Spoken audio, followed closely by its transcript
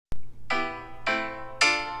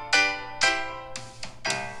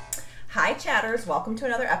Hi, chatters. Welcome to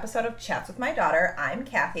another episode of Chats with My Daughter. I'm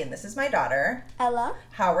Kathy, and this is my daughter, Ella.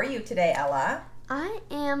 How are you today, Ella? I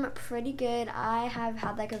am pretty good. I have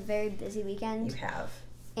had like a very busy weekend. You have.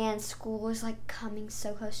 And school is like coming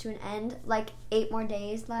so close to an end. Like 8 more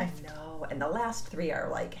days left. I know. And the last 3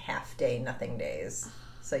 are like half day, nothing days.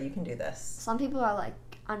 So you can do this. Some people are like,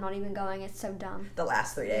 I'm not even going. It's so dumb. The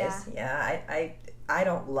last 3 days. Yeah. I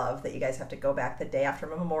don't love that you guys have to go back the day after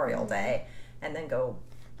Memorial Day and then go.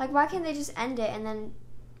 Like, why can't they just end it and then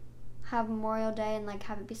have Memorial Day and like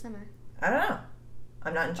have it be summer? I don't know.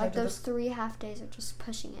 I'm not in charge like of those 3 half days are just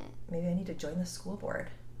pushing it. Maybe I need to join the school board.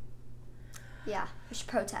 Yeah, we should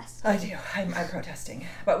protest. I do. I'm protesting.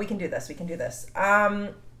 But we can do this. We can do this.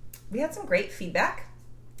 We had some great feedback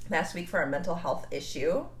last week for our mental health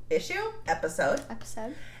episode.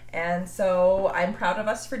 And so I'm proud of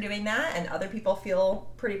us for doing that, and other people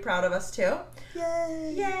feel pretty proud of us too.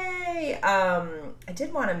 Yay! I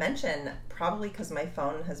did want to mention, probably because my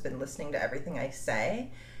phone has been listening to everything I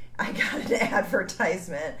say, I got an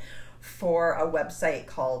advertisement for a website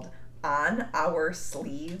called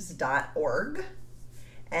onoursleeves.org,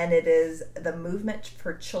 and it is the movement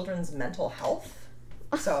for children's mental health.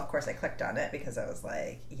 So, of course, I clicked on it because I was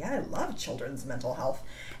like, yeah, I love children's mental health.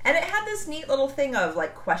 And it had this neat little thing of,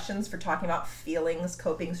 like, questions for talking about feelings,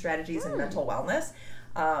 coping strategies, and mental wellness.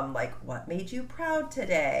 Like, what made you proud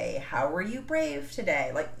today? How were you brave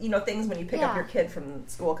today? Like, you know, things when you pick up your kid from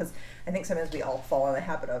school. Because I think sometimes we all fall in the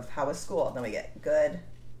habit of, how was school? And then we get good.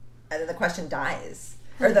 And then the question dies.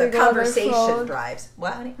 Or the conversation drives.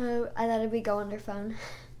 What, honey? I thought we go on their phone.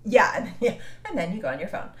 Yeah, and then you go on your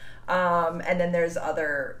phone. And then there's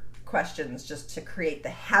other questions just to create the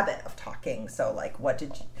habit of talking. So, like, what do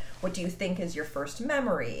you think is your first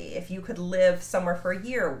memory? If you could live somewhere for a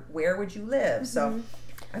year, where would you live? So,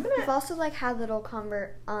 We've also like had little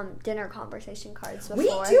dinner conversation cards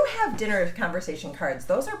before. We do have dinner conversation cards.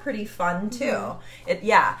 Those are pretty fun too.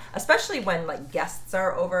 Especially when like guests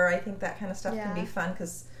are over. I think that kind of stuff can be fun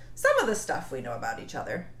because some of the stuff we know about each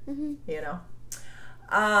other. You know.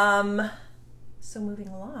 So moving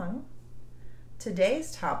along,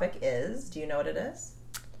 today's topic is, do you know what it is?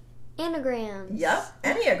 Anagrams. Yep,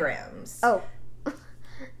 Enneagrams. Oh,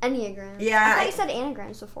 Enneagrams. Yeah. I thought you said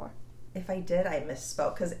anagrams before. If I did, I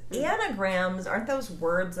misspoke, because anagrams, aren't those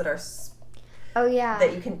words that are... Oh, yeah.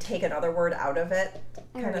 That you can take another word out of it?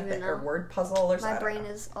 Kind of thing, or word puzzle or something? My brain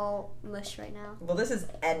is all mush right now. Well, this is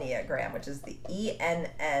Enneagram, which is the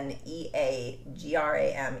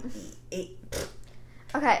ENNEAGRAME.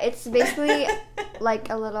 Okay, it's basically like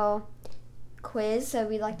a little quiz. So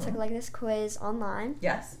we took like this quiz online.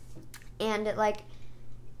 Yes. And it like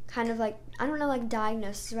kind of like, I don't know like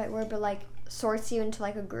diagnose is the right word, but like sorts you into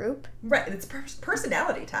like a group. Right, it's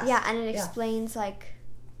personality test. Yeah, and it explains like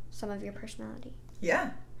some of your personality.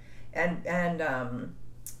 Yeah. And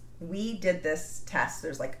we did this test.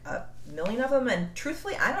 There's like a million of them, and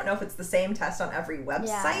truthfully, I don't know if it's the same test on every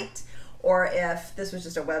website. Or if this was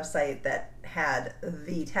just a website that had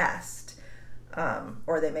the test,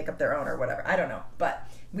 or they make up their own or whatever. I don't know. But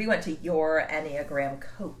we went to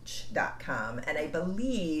yourenneagramcoach.com, and I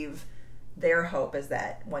believe their hope is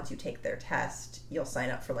that once you take their test, you'll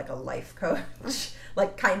sign up for like a life coach,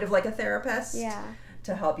 like kind of like a therapist,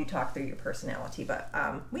 to help you talk through your personality. But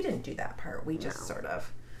we didn't do that part. We just sort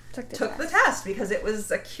of... Took the test because it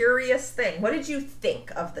was a curious thing. What did you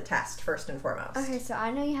think of the test, first and foremost? Okay, so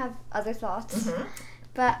I know you have other thoughts,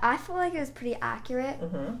 but I feel like it was pretty accurate.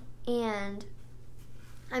 And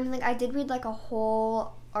I mean, like, I did read like a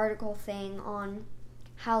whole article thing on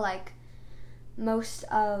how like most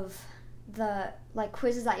of the like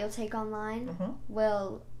quizzes that you'll take online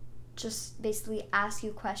will just basically ask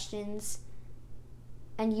you questions,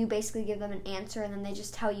 and you basically give them an answer, and then they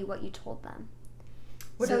just tell you what you told them.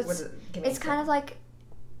 It's kind of like,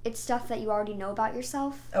 it's stuff that you already know about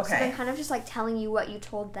yourself. Okay. So they're kind of just like telling you what you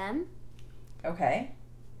told them. Okay.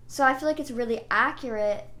 So I feel like it's really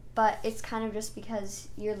accurate, but it's kind of just because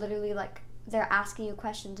you're literally like, they're asking you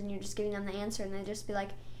questions and you're just giving them the answer, and they just be like,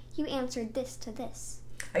 you answered this to this.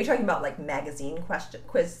 Are you talking about like magazine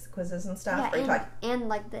quizzes and stuff? Yeah, and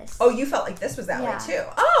like this. Oh, you felt like this was that way too.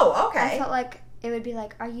 Oh, okay. I felt like it would be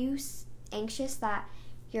like, are you anxious that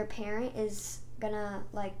your parent is gonna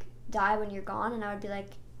like die when you're gone? And I would be like,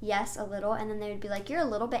 yes, a little. And then they would be like, you're a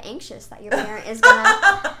little bit anxious that your parent is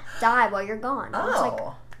gonna die while you're gone. And it's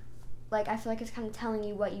like I feel like it's kind of telling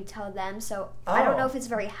you what you tell them. So I don't know if it's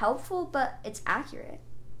very helpful, but it's accurate.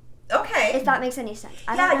 Okay. If that makes any sense.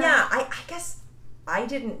 I guess I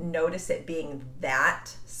didn't notice it being that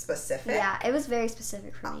specific. Yeah, it was very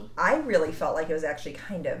specific for me. I really felt like it was actually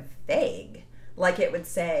kind of vague. Like it would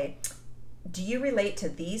say, do you relate to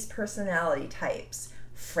these personality types?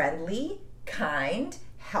 Friendly, kind,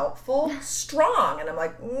 helpful, strong. And I'm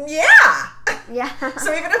like, yeah. Yeah.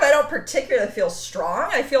 So even if I don't particularly feel strong,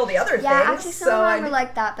 I feel the other things. Yeah, actually some so of them were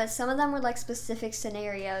like that, but some of them were like specific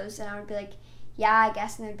scenarios, and I would be like, yeah, I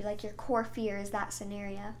guess, and they'd be like, your core fear is that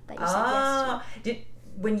scenario that you said yes to.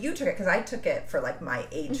 When you took it, because I took it for like my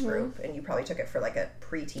age group, and you probably took it for like a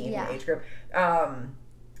preteen age group,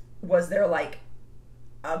 was there like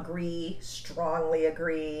agree, strongly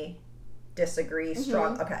agree, disagree,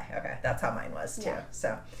 strong? Okay, that's how mine was too. Yeah.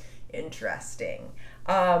 So interesting.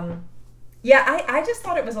 Yeah, I just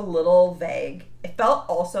thought it was a little vague. It felt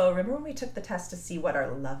also, remember when we took the test to see what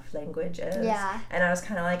our love language is? Yeah. And I was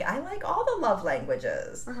kind of like, I like all the love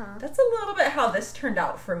languages. That's a little bit how this turned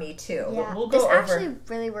out for me too. Yeah. We'll go this over. actually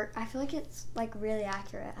really worked. I feel like it's like really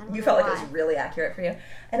accurate. I don't You know felt why. like it was really accurate for you?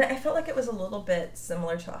 And I felt like it was a little bit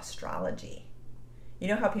similar to astrology. You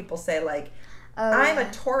know how people say like, I'm a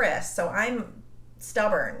Taurus, so I'm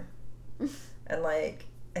stubborn. And like,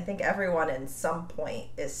 I think everyone in some point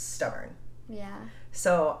is stubborn. Yeah.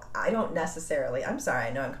 So I don't necessarily, I'm sorry,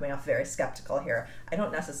 I know I'm coming off very skeptical here. I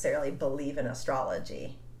don't necessarily believe in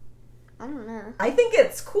astrology. I don't know. I think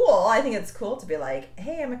it's cool. I think it's cool to be like,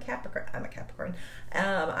 hey, I'm a Capricorn.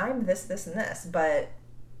 I'm this, and this. But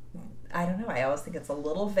I don't know. I always think it's a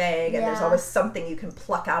little vague, and there's always something you can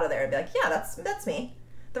pluck out of there and be like, yeah, that's me.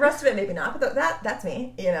 The rest of it maybe not, but that's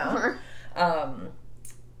me, you know?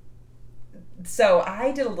 So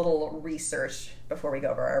I did a little research before we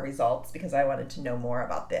go over our results because I wanted to know more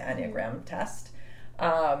about the Enneagram test.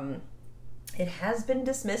 It has been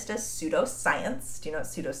dismissed as pseudoscience. Do you know what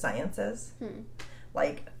pseudoscience is?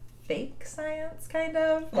 Like fake science, kind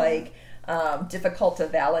of? Like difficult to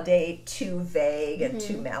validate, too vague, and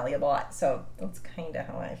too malleable. So that's kind of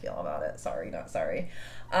how I feel about it. Sorry, not sorry.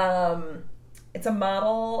 It's a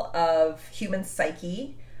model of human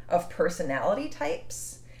psyche, of personality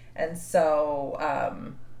types. And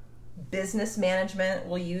so business management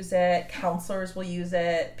will use it, counselors will use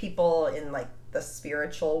it, people in like the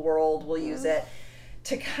spiritual world will use it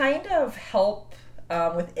to kind of help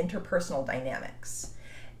with interpersonal dynamics.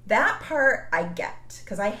 That part I get,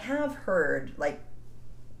 because I have heard, like,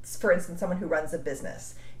 for instance, someone who runs a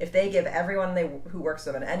business, if they give everyone who works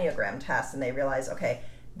with an Enneagram test and they realize, okay,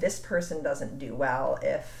 this person doesn't do well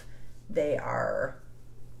if they are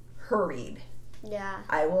hurried. Yeah.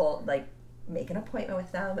 I will like make an appointment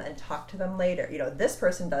with them and talk to them later. You know, this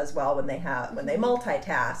person does well when they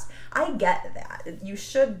multitask. I get that. You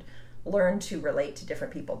should learn to relate to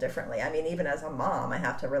different people differently. I mean, even as a mom, I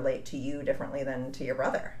have to relate to you differently than to your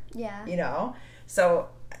brother. Yeah. You know? So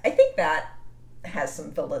I think that has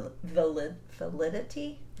some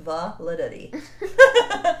validity.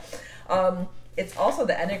 It's also,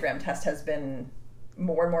 the Enneagram test has been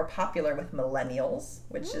more and more popular with millennials,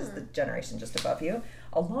 which is the generation just above you,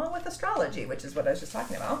 along with astrology, which is what I was just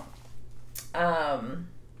talking about.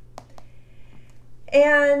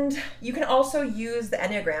 And you can also use the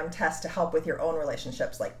Enneagram test to help with your own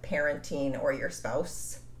relationships, like parenting or your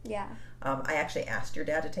spouse. Yeah. I actually asked your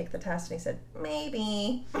dad to take the test, and he said,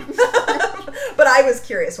 maybe. But I was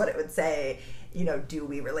curious what it would say, you know, do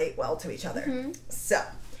we relate well to each other? So,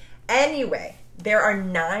 anyway, there are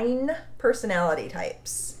 9 personality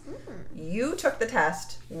types. You took the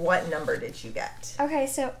test. What number did you get? Okay,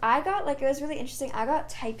 so I got, like, it was really interesting. I got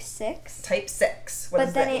type 6. Type 6. What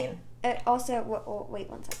does that mean? It also, wait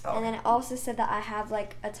one second. Oh. And then it also said that I have,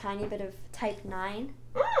 like, a tiny bit of type 9.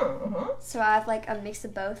 So I have, like, a mix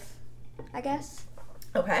of both, I guess.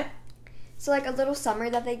 Okay. So, like, a little summary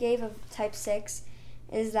that they gave of type 6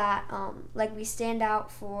 is that, like, we stand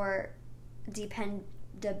out for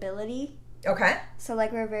dependability. Okay. So,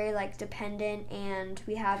 like, we're very, like, dependent, and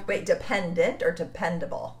we have... Wait, dependent or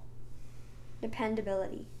dependable?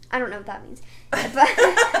 Dependability. I don't know what that means. But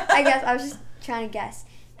I guess I was just trying to guess.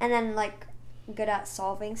 And then, like, good at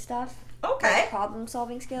solving stuff. Okay. Like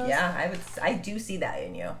problem-solving skills. Yeah, I do see that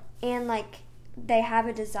in you. And, like, they have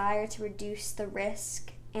a desire to reduce the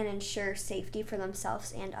risk and ensure safety for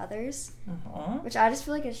themselves and others. Which I just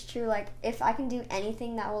feel like is true. Like, if I can do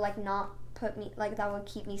anything that will, like, not put me, like, that will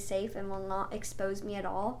keep me safe and will not expose me at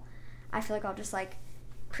all, I feel like I'll just, like,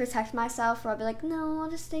 protect myself, or I'll be like, no, I'll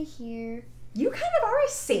just stay here. You kind of are a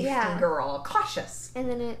safety girl. Cautious. And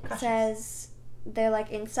then it says they're, like,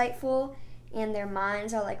 insightful, and their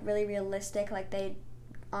minds are, like, really realistic. Like,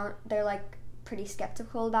 they're, like, pretty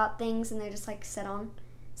skeptical about things, and they're just, like, set on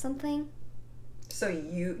something. So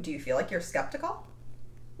do you feel like you're skeptical?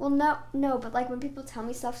 Well, no, but, like, when people tell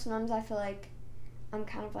me stuff, sometimes I feel like I'm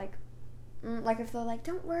kind of, like if they're like,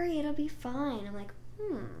 don't worry, it'll be fine. I'm like,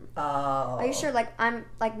 Oh. Are you sure? Like, I'm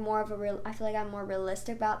like more of a I feel like I'm more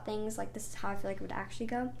realistic about things. Like, this is how I feel like it would actually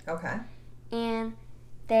go. Okay. And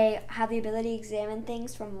they have the ability to examine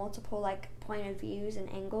things from multiple like point of views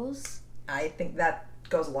and angles. I think that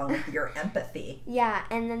goes along with your empathy. Yeah,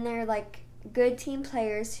 and then they're like good team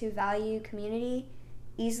players who value community,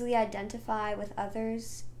 easily identify with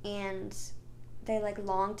others, and they like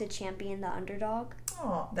long to champion the underdog.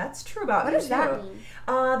 Oh, that's true about What you does that mean?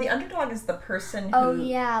 The underdog is the person who. Oh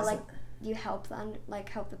yeah, like you help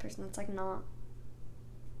help the person that's like not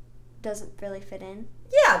doesn't really fit in.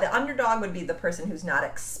 Yeah, the underdog would be the person who's not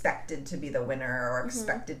expected to be the winner or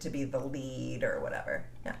expected to be the lead or whatever.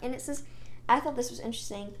 Yeah. And it says, I thought this was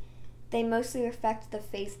interesting. They mostly reflect the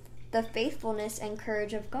faithfulness and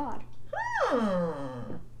courage of God.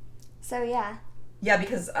 So yeah. Yeah,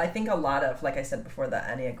 because I think a lot of, like I said before, the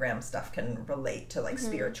Enneagram stuff can relate to like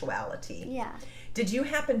spirituality. Yeah. Did you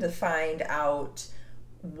happen to find out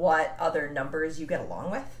what other numbers you get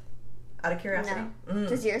along with? Out of curiosity? No.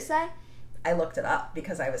 Does yours say? I looked it up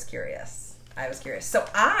because I was curious. So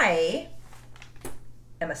I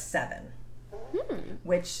am a 7.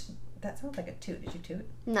 Which, that sounds like a toot. Did you toot?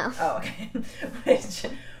 No. Oh, okay. Which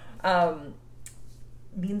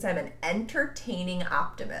means I'm an entertaining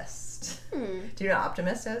optimist. Do you know what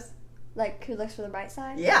optimist is? Like, who looks for the bright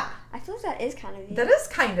side? Yeah. I feel like that is kind of you. That is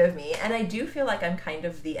kind of me, and I do feel like I'm kind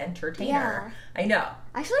of the entertainer. Yeah. I know.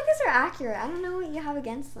 I feel like these are accurate. I don't know what you have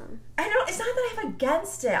against them. It's not that I have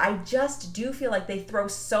against it. I just do feel like they throw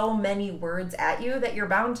so many words at you that you're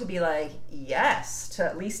bound to be like, yes, to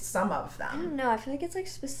at least some of them. I don't know. I feel like it's like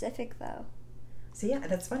specific though. So yeah,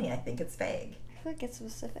 that's funny. I think it's vague. I feel like it's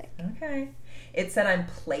specific. Okay. It said I'm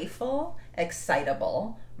playful,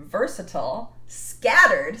 excitable, versatile,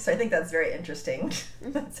 scattered. So I think that's very interesting.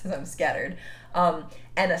 That says I'm scattered. And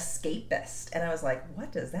escapist. And I was like,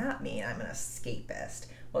 what does that mean? I'm an escapist.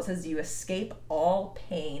 Well, it says you escape all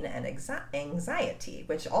pain and anxiety,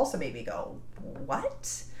 which also made me go,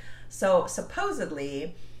 what? So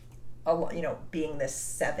supposedly, being this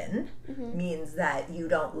 7 means that you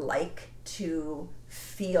don't like to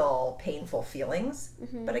feel painful feelings.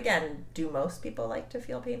 But again, do most people like to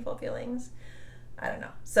feel painful feelings? I don't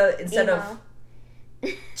know. So instead of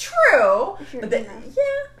true, but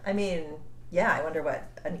I wonder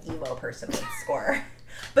what an emo person would score.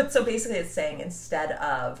 But so basically it's saying instead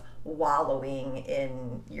of wallowing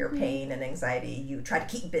in your pain and anxiety, you try to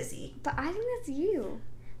keep busy. But I think that's you.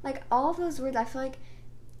 Like, all of those words, I feel like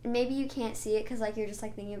maybe you can't see it because, like, you're just,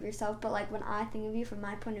 like, thinking of yourself. But, like, when I think of you from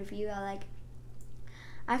my point of view,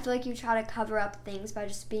 I feel like you try to cover up things by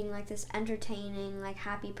just being, like, this entertaining, like,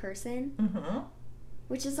 happy person.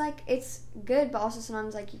 Which is, like, it's good, but also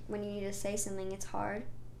sometimes, like, when you need to say something, it's hard.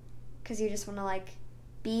 Because you just want to, like,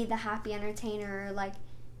 be the happy entertainer or, like,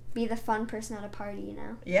 be the fun person at a party, you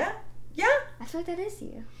know? Yeah. I feel like that is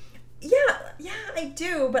you. Yeah, I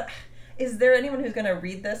do. But is there anyone who's going to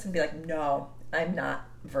read this and be like, no, I'm not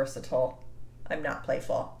versatile. I'm not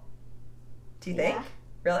playful. Do you think?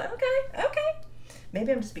 Really? Okay.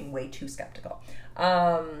 Maybe I'm just being way too skeptical.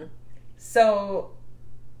 So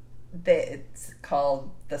it's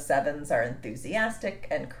called the 7s are enthusiastic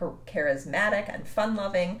and charismatic and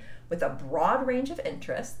fun-loving with a broad range of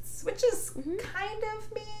interests, which is kind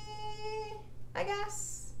of me, I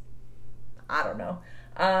guess. I don't know.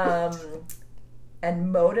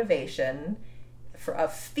 And motivation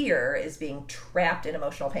of fear is being trapped in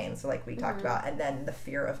emotional pain, so like we talked about, and then the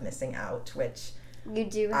fear of missing out, which you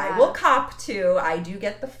do have. I will cop to. I do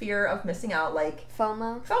get the fear of missing out, like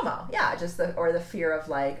FOMO, yeah, just the fear of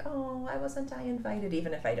like, oh, why wasn't I invited,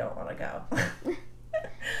 even if I don't want to go.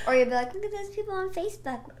 Or you'll be like, look at those people on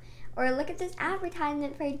Facebook, or look at this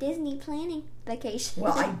advertisement for a Disney planning vacation.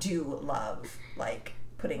 Well, I do love like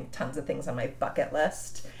putting tons of things on my bucket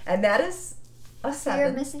list, and that is a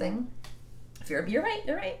 7 thing. You're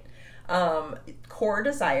right. Core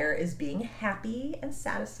desire is being happy and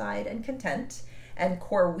satisfied and content. And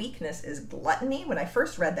core weakness is gluttony. When I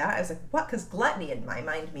first read that, I was like, what? Because gluttony in my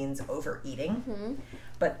mind means overeating.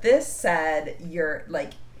 But this said you're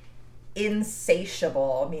like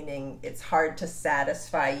insatiable, meaning it's hard to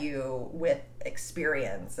satisfy you with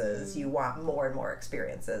experiences. You want more and more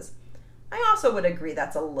experiences. I also would agree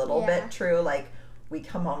that's a little bit true. Like, we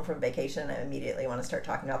come home from vacation and I immediately want to start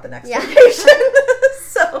talking about the next vacation.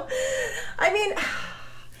 So, I mean,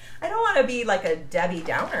 I don't want to be like a Debbie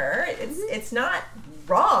Downer. It's not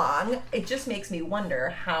wrong. It just makes me wonder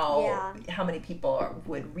how many people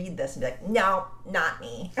would read this and be like, no, not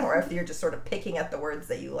me. Or if you're just sort of picking at the words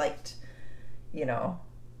that you liked, you know.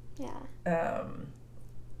 Yeah.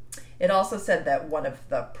 It also said that one of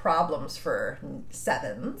the problems for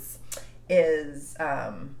 7s is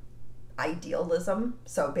idealism.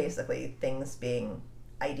 So basically things being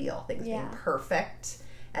ideal, things being perfect.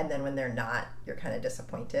 And then when they're not, you're kind of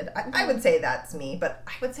disappointed. I would say that's me, but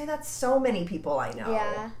I would say that's so many people I know.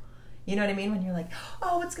 Yeah. You know what I mean? When you're like,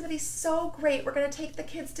 oh, it's going to be so great. We're going to take the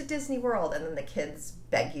kids to Disney World. And then the kids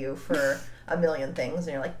beg you for a million things.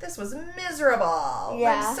 And you're like, this was miserable.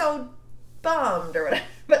 Yeah. I'm so bummed or whatever.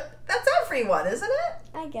 But that's everyone, isn't it?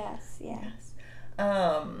 I guess, yeah. Yes.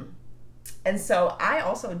 And so I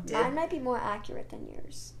also did... Mine might be more accurate than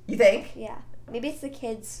yours. You think? Yeah. Maybe it's the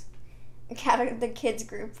kids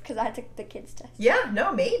group, because I took the kids test. Yeah,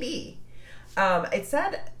 no, maybe. It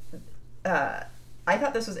said... I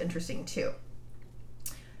thought this was interesting too.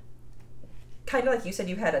 Kind of like you said,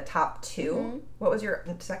 you had a top 2. Mm-hmm. What was your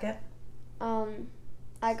second?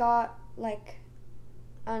 I got like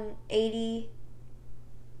an 80.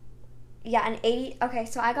 Yeah, an 80. Okay,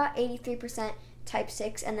 so I got 83% type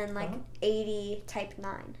 6 and then like 80 type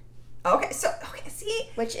 9. Okay, see?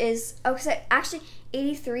 Which is, so actually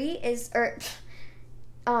 83 is,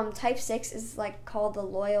 type 6 is like called the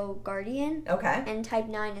loyal guardian. Okay. And type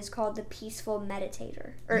 9 is called the peaceful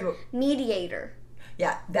meditator. Or mediator.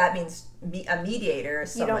 Yeah, that means a mediator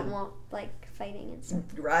is someone... You don't want like fighting and stuff.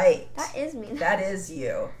 Right. That is me. That is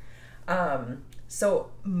you.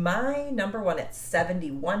 So my number 1 at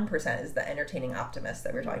 71% is the entertaining optimist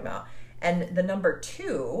that we're talking about. And the number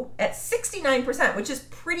 2 at 69%, which is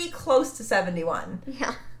pretty close to 71.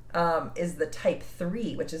 Yeah. Is the type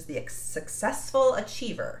 3, which is the successful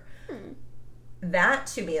achiever. That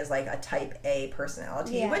to me is like a type A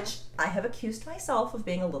personality, which I have accused myself of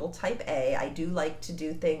being a little type A. I do like to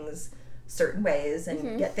do things certain ways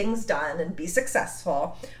and get things done and be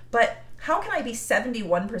successful. But how can I be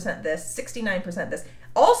 71% this, 69% this,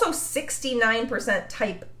 also 69%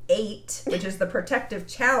 type 8, which is the protective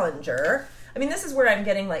challenger? I mean, this is where I'm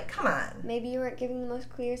getting like, come on. Maybe you weren't giving the most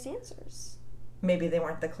clearest answers. Maybe they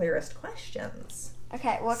weren't the clearest questions.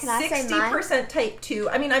 Okay, well, can I say mine? 60% type 2.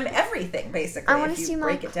 I mean, I'm everything, basically. I want to see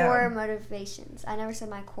my core motivations. I never said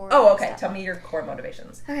my core. Oh, okay. Tell me your core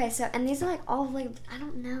motivations. Okay, so, and these are like all like, I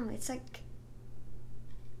don't know. It's like,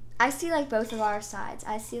 I see like both of our sides.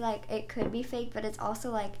 I see like it could be fake, but it's also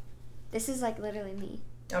like, this is like literally me.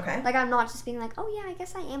 Okay. Like, I'm not just being like, oh yeah, I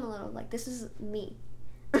guess I am a little. Like, this is me.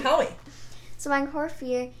 Tell me. So my core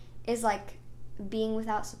fear is like being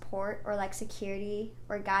without support or like security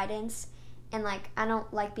or guidance. And, like, I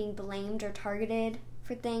don't like being blamed or targeted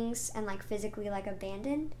for things and, like, physically, like,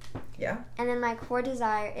 abandoned. Yeah. And then my core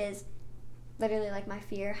desire is literally, like, my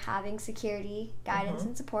fear, having security, guidance,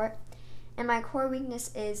 and support. And my core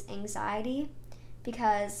weakness is anxiety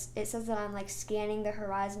because it says that I'm, like, scanning the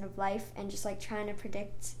horizon of life and just, like, trying to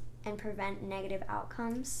predict and prevent negative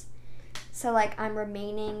outcomes. So, like, I'm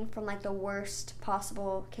remaining from, like, the worst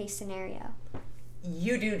possible case scenario.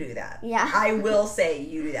 You do that. Yeah. I will say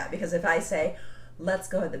you do that because if I say, let's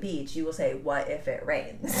go to the beach, you will say, what if it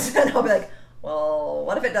rains? And I'll be like, well,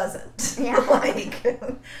 what if it doesn't? Yeah. Like,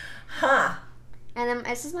 huh. And then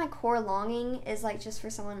this is my core longing is like just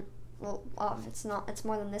for someone, well, it's not, it's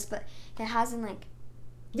more than this, but it has in like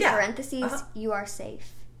parentheses, you are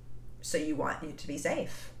safe. So you want you to be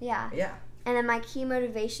safe. Yeah. Yeah. And then my key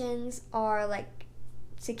motivations are like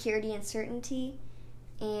security and certainty.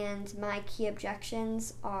 And my key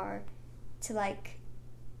objections are to, like,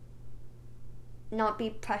 not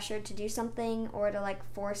be pressured to do something or to, like,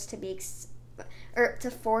 force to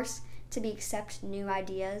accept new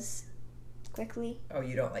ideas quickly. Oh,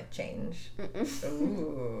 you don't like change? Mm-mm.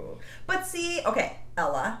 Ooh. But see, okay,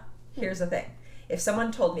 Ella, here's the thing. If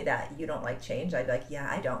someone told me that you don't like change, I'd be like, yeah,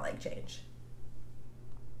 I don't like change.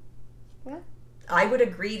 What? I would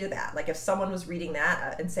agree to that. Like, if someone was reading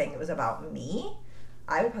that and saying it was about me,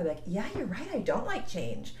 I would probably be like, yeah, you're right, I don't like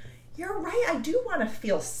change. You're right, I do want to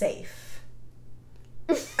feel safe.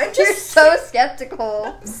 I'm just You're so skeptical.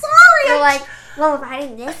 I'm sorry. You're like, well, if I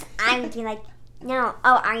did this, I would be like, no.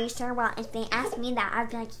 Oh, are you sure? Well, if they asked me that, I'd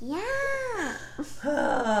be like, yeah.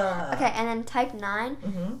 Okay, and then type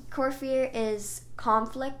 9, core fear is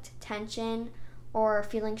conflict, tension, or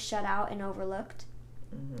feeling shut out and overlooked.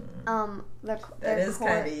 That is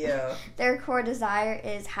kind of you. Their core desire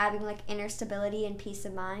is having like inner stability and peace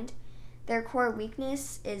of mind. Their core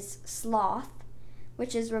weakness is sloth,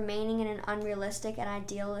 which is remaining in an unrealistic and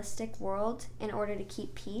idealistic world in order to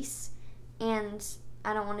keep peace. And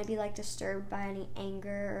I don't want to be like disturbed by any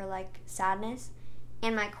anger or like sadness.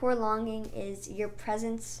 And my core longing is your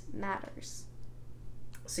presence matters.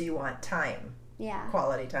 So you want time. Yeah.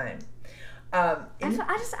 Quality time. I don't know.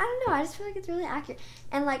 I just feel like it's really accurate.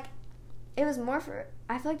 And like, It was more for,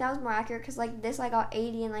 I feel like that was more accurate because, like, this I got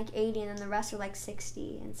 80 and, like, 80, and then the rest are, like,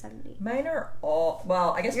 60 and 70. Mine are all,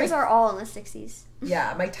 well, I guess yours are all in the 60s.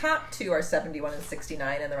 Yeah, my top two are 71 and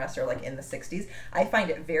 69, and the rest are, like, in the 60s. I find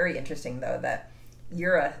it very interesting, though, that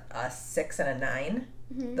you're a 6 and a 9.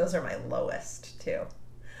 Mm-hmm. Those are my lowest, too.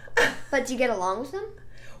 But do you get along with them?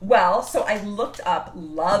 Well, so I looked up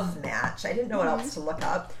Love Match. I didn't know what else to look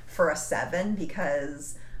up for a 7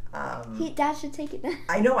 because... Dad should take it then.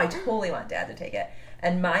 I know, I totally want Dad to take it.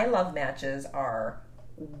 And my love matches are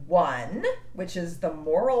 1, which is the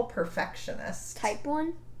moral perfectionist. Type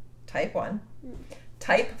 1? Type 1.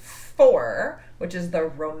 Type 4, which is the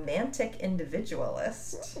romantic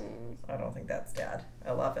individualist. I don't think that's Dad.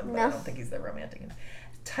 I love him, but I don't think he's the romantic.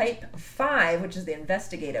 Type 5, which is the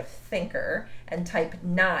investigative thinker. And type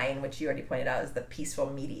 9, which you already pointed out, is the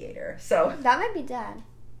peaceful mediator. So that might be Dad.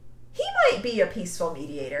 He might be a peaceful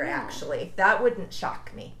mediator, actually. That wouldn't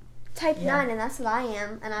shock me. Type 9, and that's what I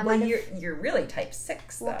am. And well, you're really type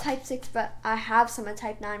 6, though. Well, type 6, but I have some of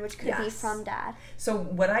type 9, which could be from Dad. So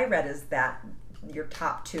what I read is that your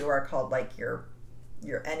top 2 are called, like, your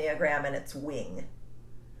Enneagram, and it's wing.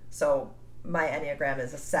 So my Enneagram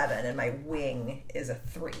is a 7, and my wing is a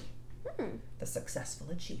 3. The successful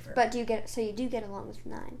achiever. But you do get along with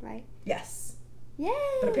 9, right? Yes. Yay!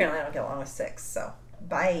 But apparently I don't get along with 6, so...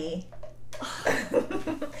 Bye.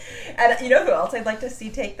 And you know who else I'd like to see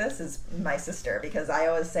take this is my sister, because I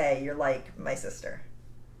always say you're like my sister.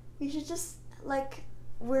 You should just, like,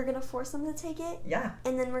 we're going to force them to take it. Yeah.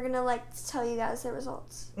 And then we're going to, like, tell you guys the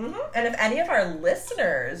results. Mm-hmm. And if any of our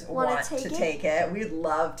listeners want to take it, we'd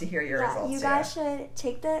love to hear your results. You guys should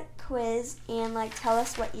take the quiz and, like, tell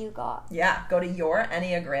us what you got. Yeah. Go to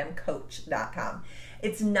yourenneagramcoach.com.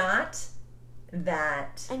 It's not...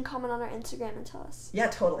 that and comment on our Instagram and tell us. Yeah,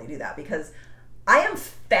 totally do that, because I am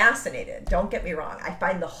fascinated. Don't get me wrong. I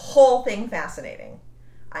find the whole thing fascinating.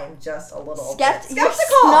 I'm just a little skeptical. You're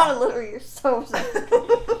not a little, you're so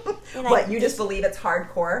What, you just believe it's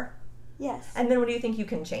hardcore? Yes. And then what do you think, you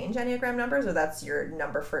can change Enneagram numbers, or that's your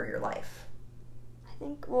number for your life? I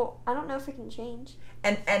think, well, I don't know if it can change.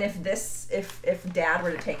 And if Dad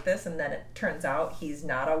were to take this and then it turns out he's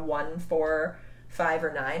not a 1, 4, 5,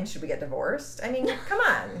 or 9, should we get divorced? I mean, come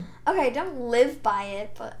on. Okay, don't live by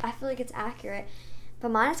it, but I feel like it's accurate.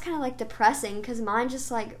 But mine is kind of, like, depressing, because mine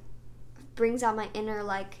just, like, brings out my inner,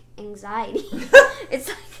 like, anxiety. It's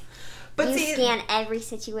like, but you scan every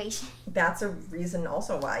situation. That's a reason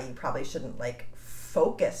also why you probably shouldn't, like,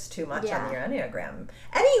 focus too much on your Enneagram.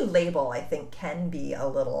 Any label, I think, can be a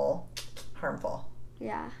little harmful.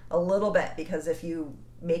 Yeah. A little bit, because if you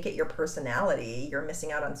make it your personality, you're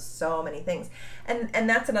missing out on so many things. And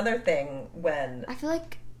that's another thing when... I feel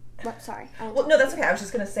like... What? Sorry. Well, no, that's okay. I was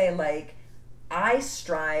just going to say, like, I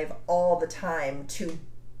strive all the time to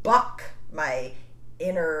buck my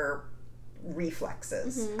inner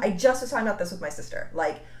reflexes. Mm-hmm. I just was talking about this with my sister.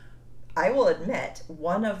 Like, I will admit,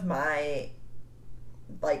 one of my,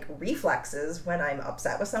 like, reflexes when I'm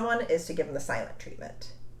upset with someone is to give them the silent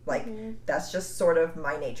treatment. Like, that's just sort of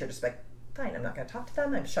my nature. Just like, fine, I'm not going to talk to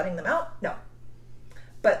them. I'm shutting them out. No.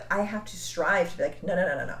 But I have to strive to be like, no.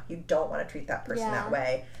 You don't want to treat that person that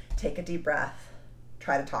way. Take a deep breath.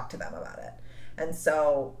 Try to talk to them about it. And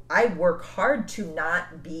so I work hard to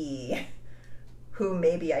not be who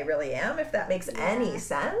maybe I really am, if that makes any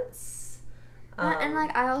sense. And,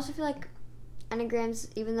 like, I also feel like Enneagrams,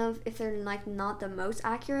 even though if they're, like, not the most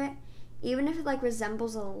accurate, even if it, like,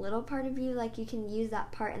 resembles a little part of you, like, you can use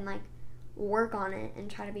that part and, like, work on it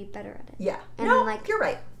and try to be better at it. Yeah. And then, like, you're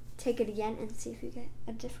right. Take it again and see if you get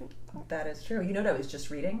a different part. That is true. You know what I was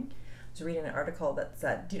just reading? I was reading an article that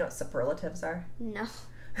said, do you know what superlatives are? No.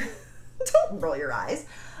 Don't roll your eyes.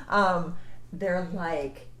 They're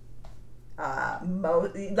like,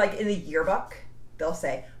 like in the yearbook, they'll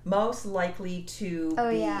say, most likely to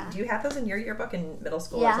be... Yeah. Do you have those in your yearbook in middle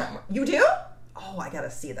school? Yeah. Or is that you do? Oh, I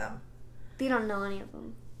gotta see them. You don't know any of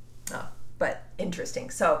them. Oh, but interesting.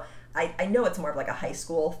 So I know it's more of like a high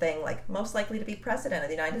school thing, like most likely to be president of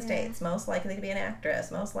the United States, most likely to be an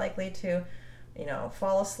actress, most likely to,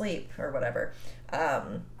 fall asleep or whatever.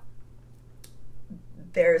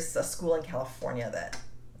 There's a school in California that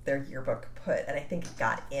their yearbook put, and I think it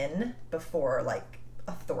got in before, like,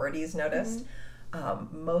 authorities noticed,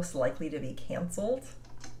 most likely to be canceled.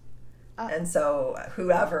 And so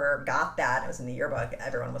whoever got that, it was in the yearbook,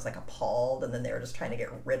 everyone was, like, appalled, and then they were just trying to get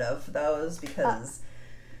rid of those because,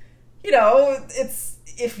 it's,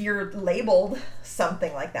 if you're labeled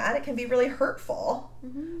something like that, it can be really hurtful.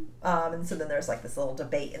 And so then there's, like, this little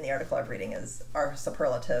debate in the article I'm reading is, are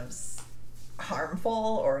superlatives harmful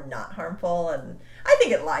or not harmful, and I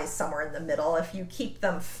think it lies somewhere in the middle. If you keep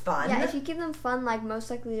them fun, Yeah, if you keep them fun, like most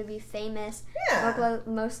likely to be famous,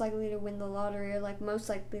 most likely to win the lottery, or like most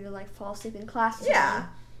likely to like fall asleep in class. Yeah,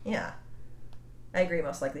 I agree.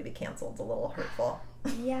 Most likely to be canceled. A little hurtful.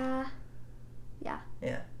 Yeah.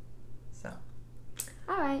 So,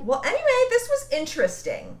 all right. Well, anyway, this was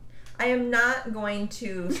interesting. I am not going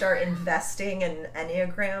to start investing in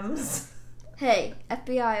Enneagrams. Hey,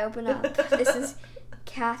 FBI, open up. This is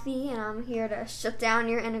Kathy, and I'm here to shut down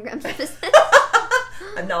your Enneagram business.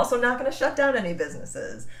 I'm also not going to shut down any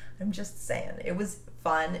businesses. I'm just saying. It was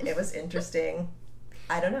fun. It was interesting.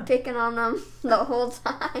 I don't know. Picking on them the whole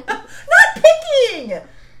time. Not picking!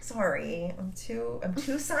 Sorry. I'm too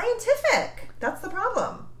scientific. That's the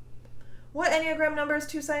problem. What Enneagram number is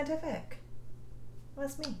too scientific? Well,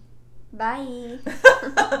 that's me. Bye.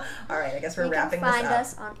 All right, I guess we're wrapping this up. You can find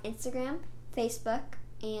us on Instagram, Facebook,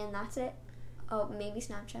 and that's it. Oh, maybe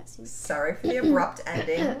Snapchat soon. Sorry for the abrupt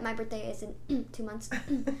ending. My birthday is in 2 months.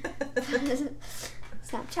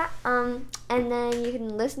 Snapchat. And then you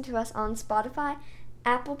can listen to us on Spotify,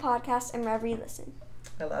 Apple Podcasts, and wherever you listen.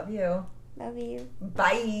 I love you. Love you.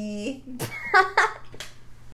 Bye.